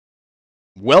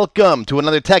Welcome to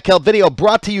another Tech Help video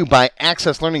brought to you by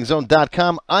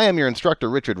AccessLearningZone.com. I am your instructor,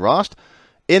 Richard Rost.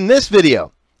 In this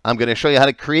video, I'm going to show you how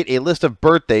to create a list of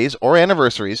birthdays or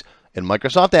anniversaries in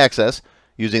Microsoft Access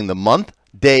using the month,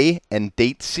 day, and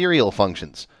date serial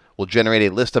functions. We'll generate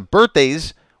a list of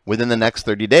birthdays within the next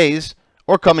 30 days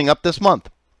or coming up this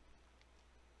month.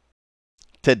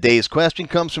 Today's question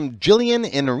comes from Gillian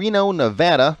in Reno,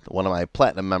 Nevada, one of my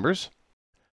Platinum members.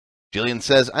 Gillian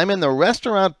says, I'm in the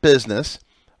restaurant business.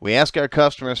 We ask our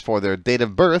customers for their date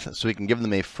of birth so we can give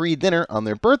them a free dinner on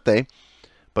their birthday,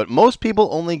 but most people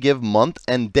only give month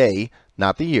and day,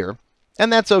 not the year,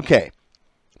 and that's okay.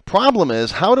 Problem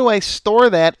is, how do I store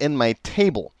that in my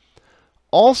table?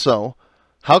 Also,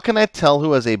 how can I tell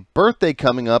who has a birthday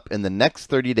coming up in the next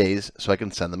 30 days so I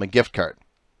can send them a gift card?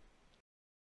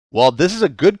 Well, this is a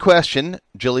good question,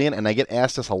 Gillian, and I get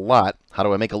asked this a lot. How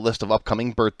do I make a list of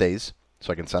upcoming birthdays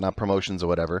so I can send out promotions or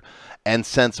whatever? And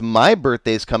since my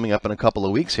birthday's coming up in a couple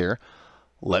of weeks here,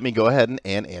 let me go ahead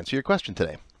and answer your question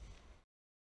today.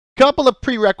 Couple of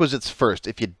prerequisites first.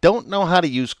 If you don't know how to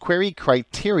use query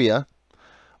criteria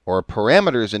or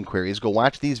parameters in queries, go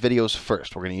watch these videos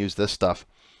first. We're going to use this stuff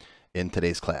in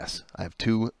today's class. I have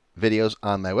 2 videos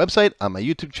on my website, on my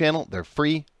YouTube channel. They're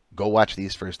free. Go watch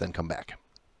these first, then come back.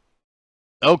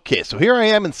 Okay, so here I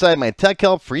am inside my Tech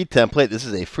Help free template. This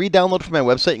is a free download from my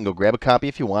website. You can go grab a copy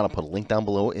if you want. I'll put a link down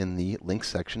below in the links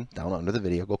section down under the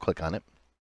video. Go click on it.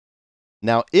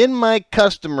 Now, in my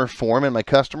customer form, in my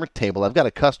customer table, I've got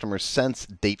a customer sense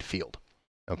date field.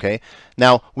 Okay,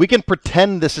 now we can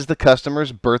pretend this is the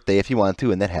customer's birthday if you want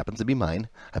to, and that happens to be mine.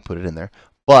 I put it in there,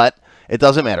 but it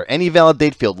doesn't matter. Any valid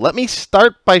date field. Let me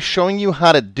start by showing you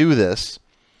how to do this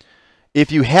if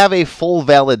you have a full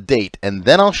valid date, and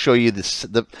then I'll show you this.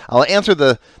 I'll answer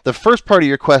the first part of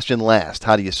your question last.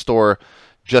 How do you store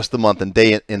just the month and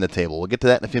day in the table? We'll get to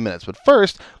that in a few minutes. But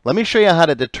first, let me show you how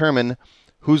to determine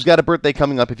who's got a birthday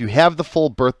coming up if you have the full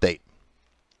birth date.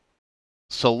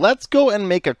 So let's go and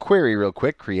make a query real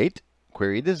quick. Create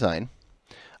query design.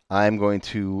 I'm going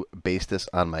to base this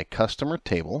on my customer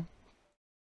table,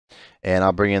 and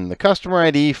I'll bring in the customer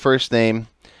ID, first name,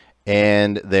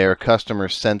 and their customer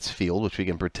sense field, which we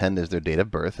can pretend is their date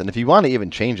of birth. And if you want to even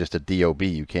change this to DOB,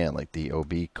 you can, like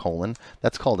DOB colon.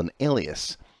 That's called an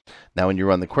alias. Now, when you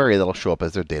run the query, that'll show up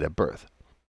as their date of birth.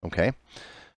 Okay?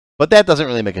 But that doesn't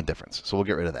really make a difference, so we'll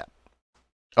get rid of that.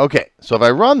 Okay, so if I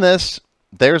run this,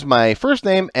 there's my first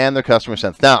name and their customer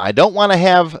sense. Now, I don't want to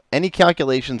have any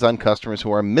calculations on customers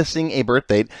who are missing a birth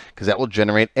date because that will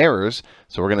generate errors.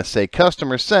 So we're going to say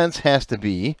customer sense has to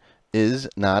be is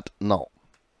not null.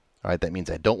 All right, that means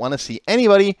I don't want to see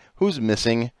anybody who's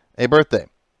missing a birthday.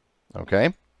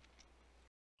 Okay?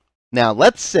 Now,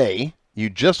 let's say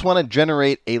you just want to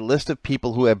generate a list of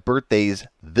people who have birthdays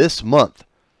this month.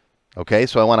 Okay,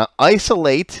 so I want to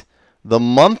isolate the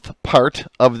month part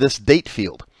of this date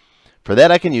field. For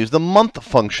that, I can use the month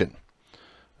function.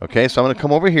 Okay, so I'm going to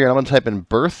come over here and I'm going to type in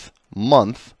birth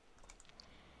month.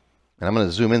 And I'm going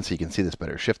to zoom in so you can see this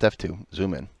better. Shift F2,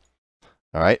 zoom in.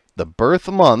 All right, the birth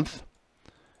month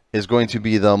is going to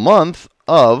be the month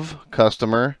of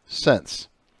customer sense.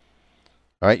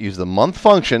 All right, use the month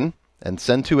function and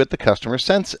send to it the customer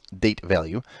sense date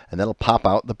value, and that'll pop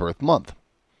out the birth month.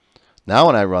 Now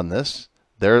when I run this,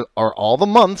 there are all the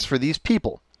months for these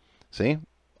people. See,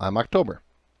 I'm October.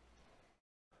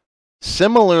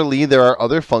 Similarly, there are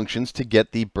other functions to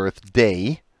get the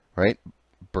birthday, right?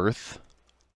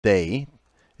 Birthday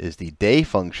is the day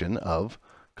function of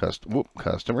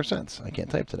customer sense. I can't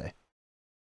type today.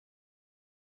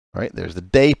 All right, there's the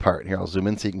day part. Here, I'll zoom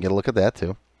in so you can get a look at that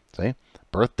too. See,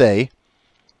 birthday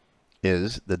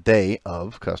is the day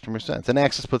of customer sense. And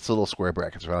Access puts the little square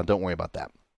brackets around. Don't worry about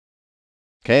that.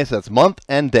 Okay, so that's month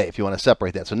and day if you want to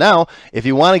separate that. So now, if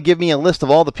you want to give me a list of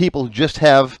all the people who just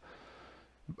have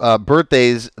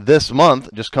birthdays this month,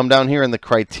 just come down here in the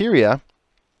criteria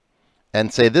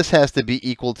and say this has to be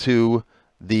equal to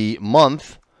the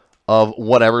month of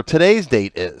whatever today's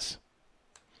date is.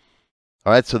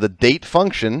 All right, so the date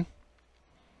function,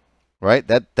 right,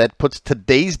 that puts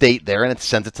today's date there and it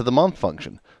sends it to the month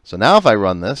function. So now if I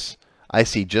run this, I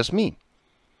see just me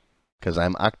because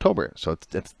I'm October. So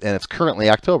it's currently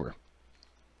October.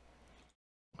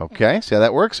 Okay, see how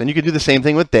that works? And you can do the same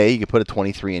thing with day. You can put a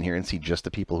 23 in here and see just the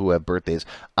people who have birthdays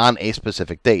on a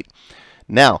specific date.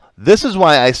 Now, this is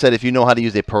why I said if you know how to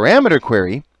use a parameter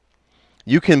query,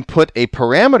 you can put a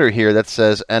parameter here that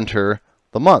says enter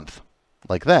the month,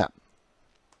 like that.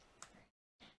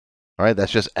 All right,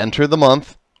 that's just enter the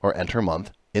month or enter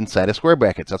month inside of square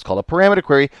brackets. That's called a parameter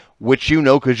query, which you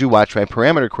know because you watched my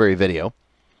parameter query video.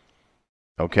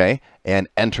 Okay, and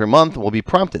enter month will be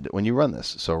prompted when you run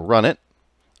this. So run it.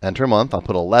 enter month. I'll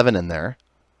put 11 in there.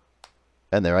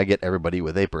 And there I get everybody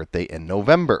with a birthday in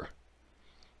November.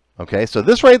 Okay, so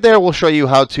this right there will show you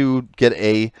how to get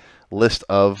a list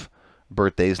of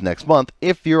birthdays next month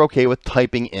if you're okay with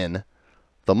typing in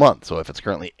the month. So if it's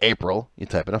currently April, you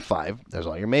type in a 5. There's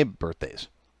all your May birthdays.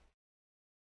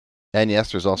 And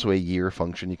yes, there's also a year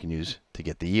function you can use to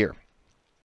get the year.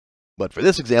 But for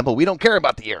this example, we don't care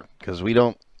about the year because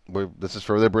this is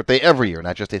for their birthday every year,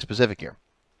 not just a specific year.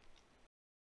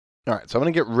 All right, so I'm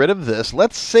going to get rid of this.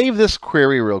 Let's save this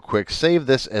query real quick. Save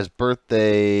this as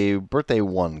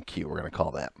birthday1 queue, we're going to call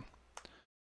that. All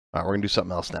right, we're going to do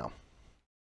something else now.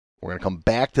 We're going to come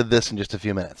back to this in just a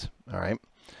few minutes. All right.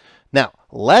 Now,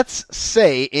 let's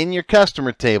say in your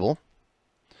customer table,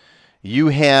 you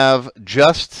have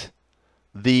just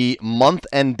the month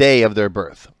and day of their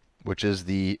birth, which is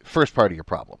the first part of your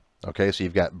problem. Okay, so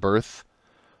you've got birth,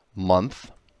 month,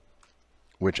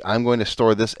 which I'm going to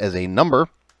store this as a number.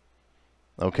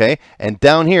 Okay, and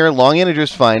down here, long integer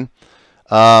is fine.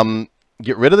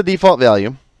 Get rid of the default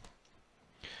value.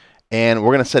 And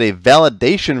we're going to set a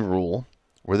validation rule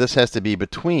where this has to be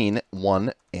between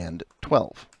 1 and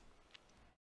 12.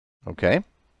 Okay.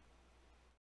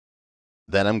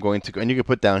 Then I'm going to go, and you can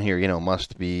put down here,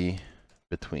 must be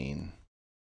between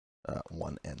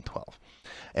 1 and 12.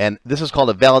 And this is called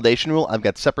a validation rule. I've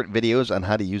got separate videos on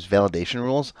how to use validation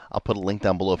rules. I'll put a link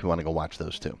down below if you want to go watch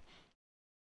those too.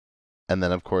 And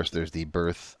then, of course, there's the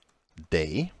birth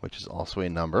day, which is also a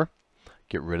number.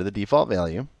 Get rid of the default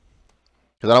value.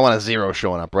 Because I don't want a 0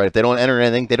 showing up, right? If they don't enter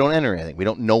anything, they don't enter anything. We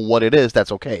don't know what it is.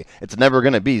 That's okay. It's never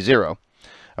going to be 0.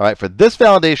 All right, for this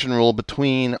validation rule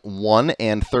between 1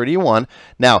 and 31.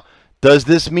 Now, does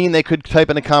this mean they could type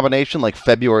in a combination like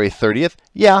February 30th?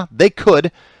 Yeah, they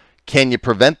could. Can you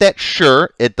prevent that? Sure.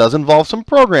 It does involve some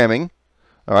programming.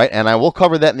 All right, and I will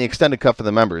cover that in the extended cut for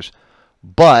the members.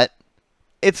 But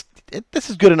this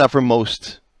is good enough for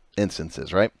most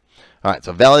instances, right? All right,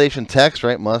 so validation text,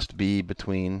 right, must be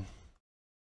between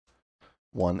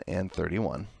 1 and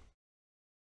 31.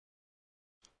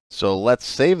 So let's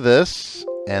save this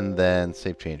and then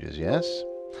save changes, yes.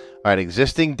 All right,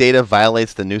 existing data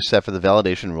violates the new set for the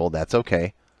validation rule. That's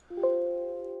okay.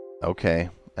 Okay,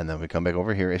 and then we come back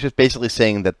over here. It's just basically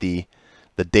saying that the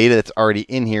data that's already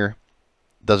in here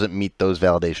doesn't meet those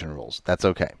validation rules. That's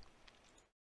okay.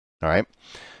 All right,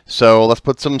 so let's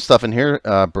put some stuff in here.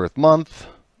 Birth month,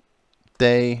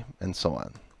 day, and so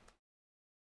on.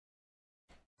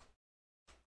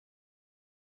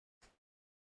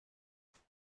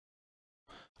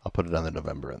 I'll put it on the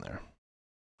November in there.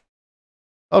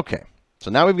 Okay, so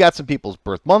now we've got some people's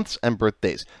birth months and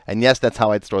birthdays. And yes, that's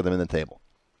how I'd store them in the table.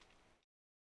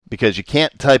 Because you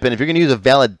can't type in, if you're going to use a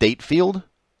valid date field,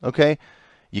 okay,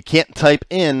 you can't type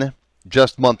in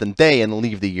just month and day and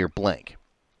leave the year blank.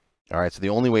 All right, so the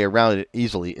only way around it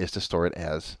easily is to store it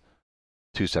as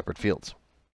 2 separate fields.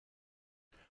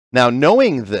 Now,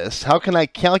 knowing this, how can I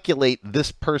calculate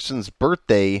this person's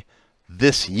birthday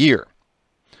this year?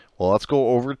 Well, let's go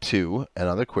over to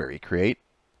another query, create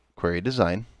query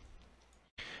design.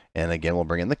 And again, we'll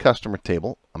bring in the customer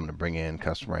table. I'm going to bring in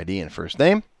customer ID and first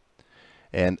name.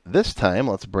 And this time,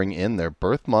 let's bring in their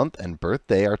birth month and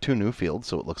birthday, our 2 new fields.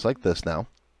 So it looks like this now.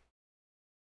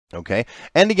 Okay.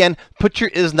 And again, put your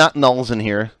is not nulls in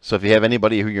here. So if you have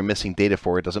anybody who you're missing data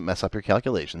for, it doesn't mess up your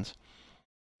calculations.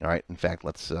 All right. In fact,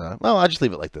 let's, well, I'll just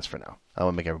leave it like this for now. I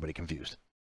won't make everybody confused.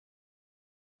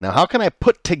 Now, how can I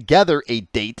put together a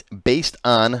date based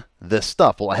on this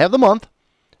stuff? Well, I have the month,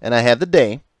 and I have the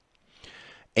day,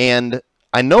 and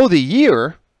I know the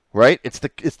year, right? It's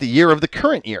the year of the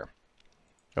current year.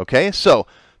 Okay, so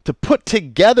to put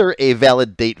together a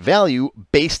valid date value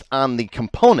based on the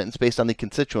components, based on the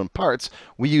constituent parts,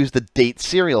 we use the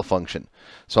DateSerial function.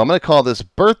 So I'm going to call this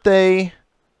birthday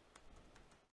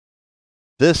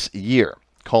this year,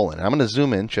 colon. I'm going to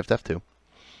zoom in, Shift F2.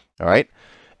 All right.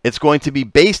 It's going to be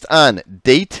based on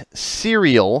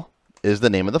DateSerial is the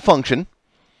name of the function,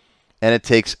 and it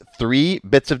takes 3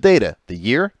 bits of data, the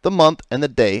year, the month, and the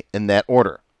day in that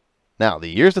order. Now, the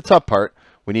year's the tough part.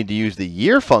 We need to use the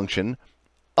year function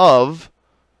of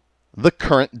the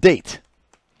current date.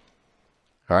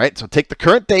 All right, so take the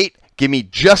current date, give me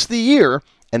just the year,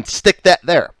 and stick that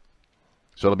there.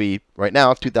 So it'll be, right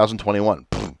now, 2021.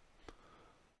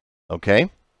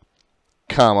 Okay,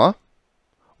 comma.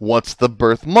 What's the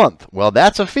birth month? Well,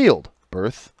 that's a field.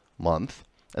 Birth, month,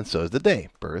 and so is the day.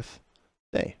 Birth,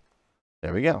 day.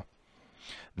 There we go.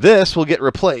 This will get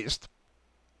replaced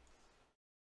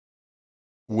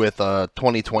with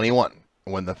 2021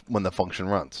 when the function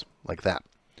runs, like that.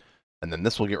 And then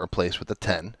this will get replaced with the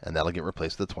 10, and that'll get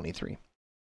replaced with the 23.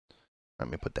 Let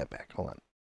me put that back. Hold on.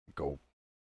 Go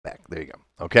Back. There you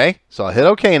go. Okay, so I'll hit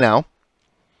OK now.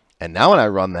 And now when I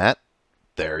run that,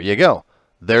 there you go.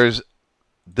 There's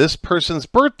this person's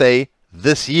birthday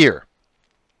this year.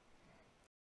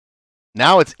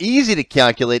 Now it's easy to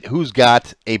calculate who's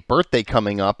got a birthday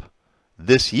coming up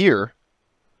this year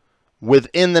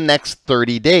within the next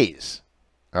 30 days.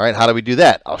 All right, how do we do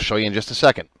that? I'll show you in just a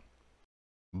second.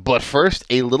 But first,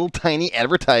 a little tiny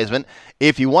advertisement.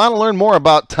 If you want to learn more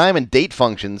about time and date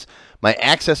functions, my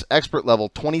Access Expert Level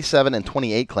 27 and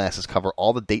 28 classes cover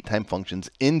all the date time functions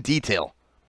in detail.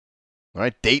 All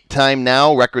right, date time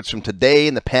now, records from today,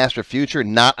 in the past or future,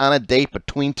 not on a date,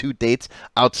 between two dates,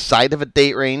 outside of a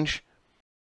date range.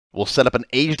 We'll set up an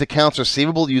aged accounts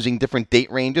receivable using different date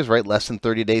ranges, right? Less than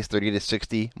 30 days, 30 to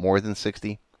 60, more than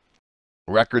 60.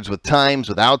 Records with times,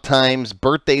 without times,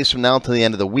 birthdays from now until the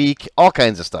end of the week, all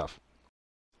kinds of stuff.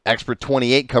 Expert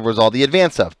 28 covers all the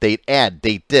advanced stuff. Date add,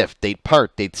 date diff, date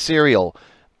part, date serial,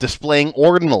 displaying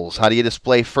ordinals. How do you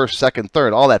display first, second,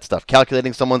 third, all that stuff.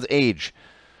 Calculating someone's age.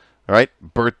 All right,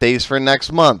 birthdays for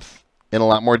next month in a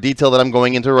lot more detail that I'm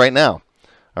going into right now.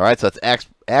 All right, so that's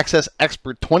Access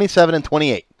Expert 27 and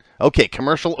 28. Okay,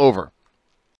 commercial over.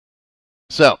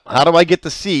 So, how do I get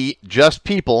to see just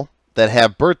people that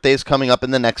have birthdays coming up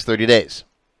in the next 30 days?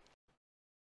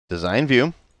 Design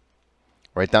view.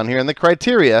 Right down here in the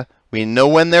criteria, we know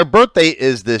when their birthday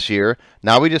is this year.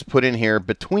 Now we just put in here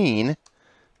between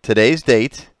today's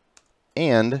date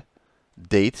and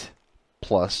date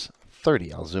plus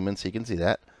 30. I'll zoom in so you can see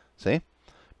that. See?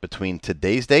 Between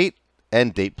today's date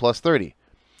and date plus 30.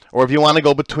 Or if you want to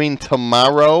go between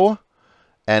tomorrow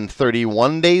and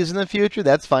 31 days in the future,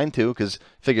 that's fine too, because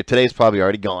figure today's probably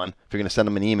already gone. If you're going to send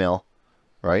them an email,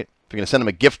 right? If you're going to send them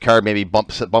a gift card, maybe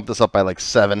bump this up by like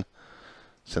 7,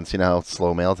 since you know how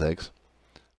slow mail takes.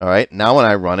 All right, now when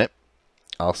I run it,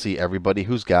 I'll see everybody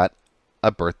who's got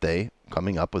a birthday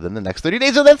coming up within the next 30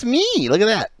 days. So that's me. Look at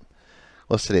that.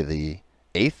 What's today? The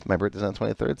 8th. My birthday's on the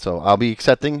 23rd, so I'll be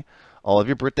accepting all of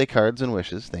your birthday cards and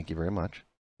wishes. Thank you very much.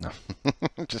 No,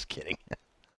 just kidding.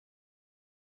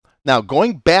 Now,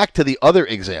 going back to the other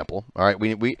example, all right,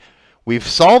 we've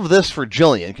solved this for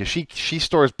Gillian because she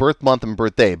stores birth month and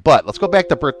birthday. But let's go back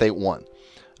to birthday 1.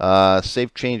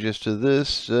 Save changes to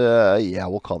this. Yeah,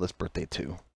 we'll call this birthday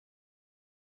 2.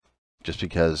 Just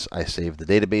because I saved the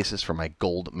databases for my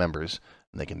gold members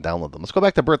and they can download them. Let's go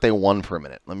back to birthday 1 for a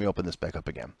minute. Let me open this back up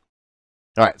again.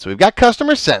 All right, so we've got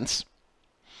customer sense.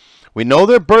 We know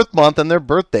their birth month and their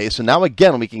birthday. So now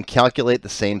again, we can calculate the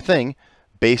same thing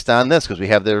based on this because we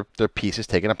have their pieces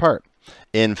taken apart.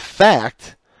 In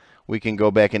fact, we can go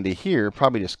back into here,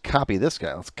 probably just copy this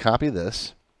guy. Let's copy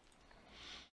this.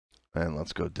 And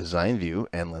let's go design view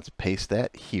and let's paste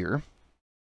that here.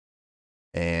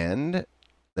 And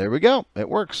there we go. It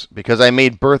works. Because I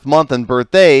made birth month and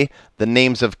birthday the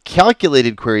names of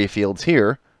calculated query fields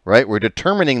here, right? We're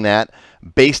determining that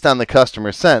based on the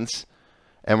customer sense.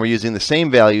 And we're using the same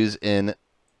values in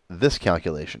this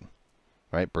calculation,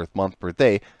 right? Birth month,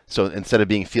 birthday. So instead of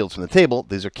being fields from the table,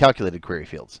 these are calculated query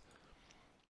fields.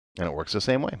 And it works the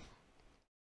same way.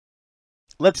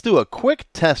 Let's do a quick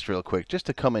test real quick just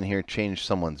to come in here, change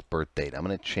someone's birth date. I'm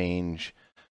going to change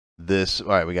this. All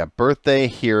right, we got birthday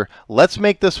here. Let's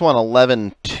make this one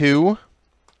 11/2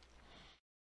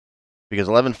 because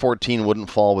 11/14 wouldn't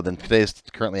fall within, today's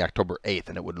currently October 8th,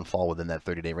 and it wouldn't fall within that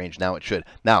 30-day range. Now it should.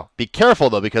 Now, be careful,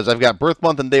 though, because I've got birth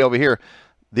month and day over here.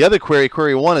 The other query,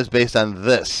 query 1, is based on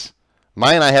this.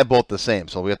 Mine and I have both the same,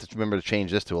 so we have to remember to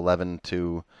change this to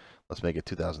 11/2. Let's make it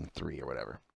 2003 or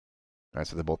whatever. All right,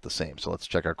 so they're both the same. So let's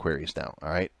check our queries now. All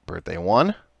right, birthday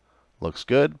 1 looks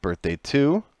good. Birthday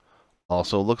 2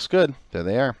 also looks good. There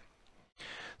they are.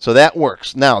 So that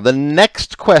works. Now, the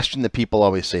next question that people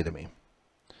always say to me,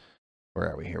 where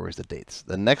are we here? Where's the dates?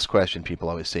 The next question people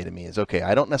always say to me is, okay,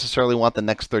 I don't necessarily want the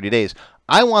next 30 days.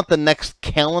 I want the next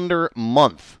calendar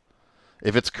month.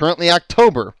 If it's currently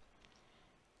October,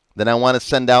 then I want to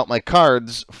send out my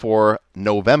cards for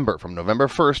November, from November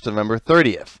 1st to November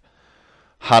 30th.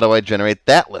 How do I generate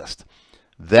that list?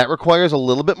 That requires a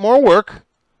little bit more work,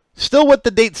 still with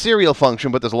the DateSerial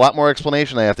function, but there's a lot more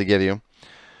explanation I have to give you.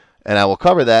 And I will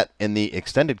cover that in the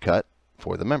extended cut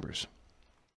for the members.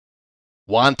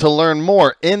 Want to learn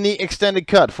more in the extended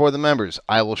cut for the members?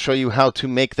 I will show you how to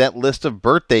make that list of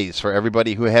birthdays for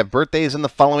everybody who have birthdays in the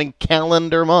following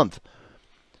calendar month.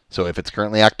 So if it's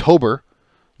currently October,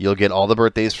 you'll get all the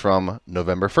birthdays from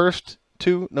November 1st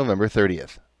to November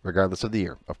 30th, regardless of the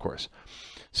year, of course.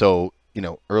 So, you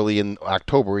know, early in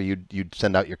October, you'd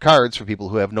send out your cards for people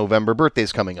who have November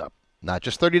birthdays coming up. Not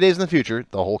just 30 days in the future,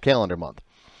 the whole calendar month.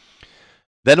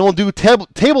 Then we'll do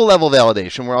table level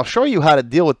validation, where I'll show you how to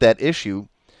deal with that issue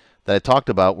that I talked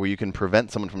about where you can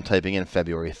prevent someone from typing in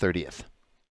February 30th,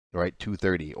 right?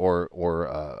 2:30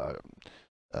 or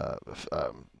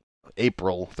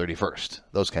April 31st,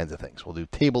 those kinds of things. We'll do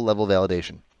table level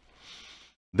validation.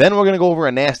 Then we're going to go over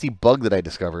a nasty bug that I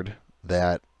discovered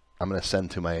that I'm going to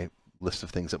send to my list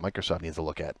of things that Microsoft needs to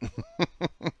look at.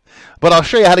 But I'll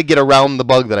show you how to get around the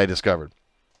bug that I discovered.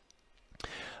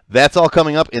 That's all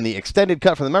coming up in the extended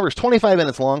cut for the members, 25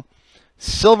 minutes long.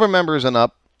 Silver members and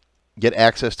up get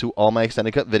access to all my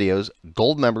extended cut videos.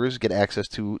 Gold members get access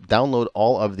to download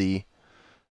all of the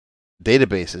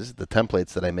databases, the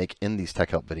templates that I make in these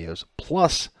Tech Help videos,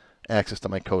 plus access to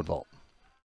my code vault.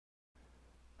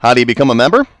 How do you become a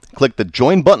member? Click the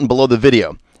join button below the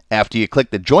video. After you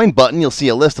click the join button, you'll see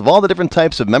a list of all the different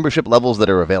types of membership levels that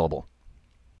are available.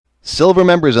 Silver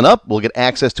members and up will get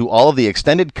access to all of the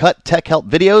extended cut Tech Help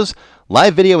videos,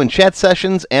 live video and chat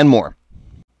sessions, and more.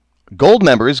 Gold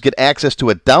members get access to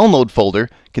a download folder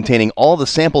containing all the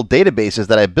sample databases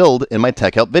that I build in my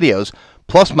Tech Help videos,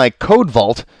 plus my code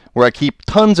vault where I keep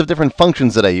tons of different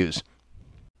functions that I use.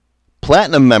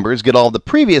 Platinum members get all the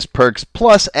previous perks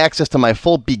plus access to my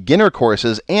full beginner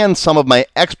courses and some of my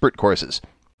expert courses.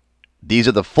 These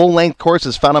are the full-length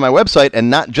courses found on my website and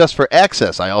not just for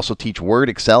access. I also teach Word,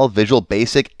 Excel, Visual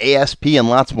Basic, ASP, and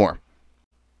lots more.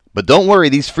 But don't worry,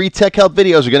 these free Tech Help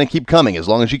videos are going to keep coming. As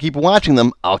long as you keep watching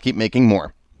them, I'll keep making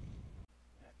more.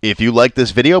 If you like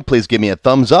this video, please give me a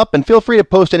thumbs up and feel free to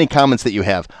post any comments that you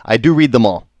have. I do read them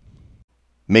all.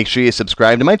 Make sure you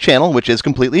subscribe to my channel, which is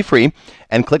completely free,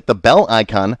 and click the bell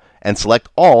icon and select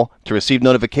all to receive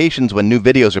notifications when new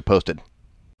videos are posted.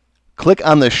 Click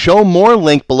on the Show More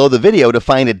link below the video to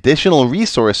find additional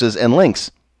resources and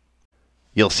links.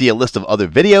 You'll see a list of other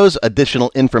videos,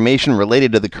 additional information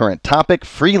related to the current topic,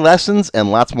 free lessons,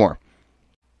 and lots more.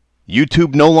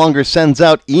 YouTube no longer sends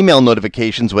out email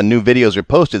notifications when new videos are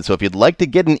posted, so if you'd like to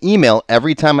get an email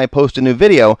every time I post a new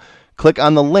video, click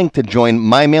on the link to join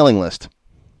my mailing list.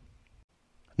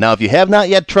 Now, if you have not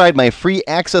yet tried my free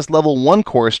Access Level 1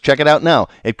 course, check it out now.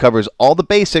 It covers all the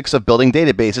basics of building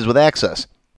databases with Access.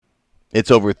 It's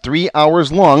over 3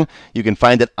 hours long. You can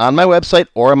find it on my website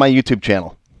or on my YouTube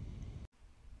channel.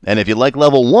 And if you like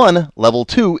Level 1, Level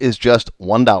 2 is just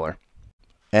 $1.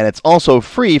 And it's also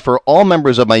free for all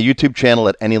members of my YouTube channel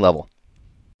at any level.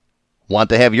 Want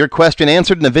to have your question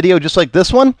answered in a video just like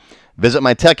this one? Visit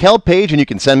my Tech Help page and you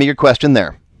can send me your question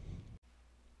there.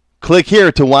 Click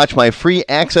here to watch my free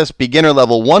Access Beginner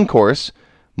Level 1 course,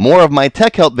 more of my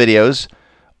Tech Help videos,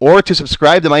 or to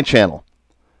subscribe to my channel.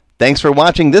 Thanks for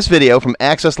watching this video from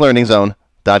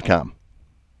AccessLearningZone.com.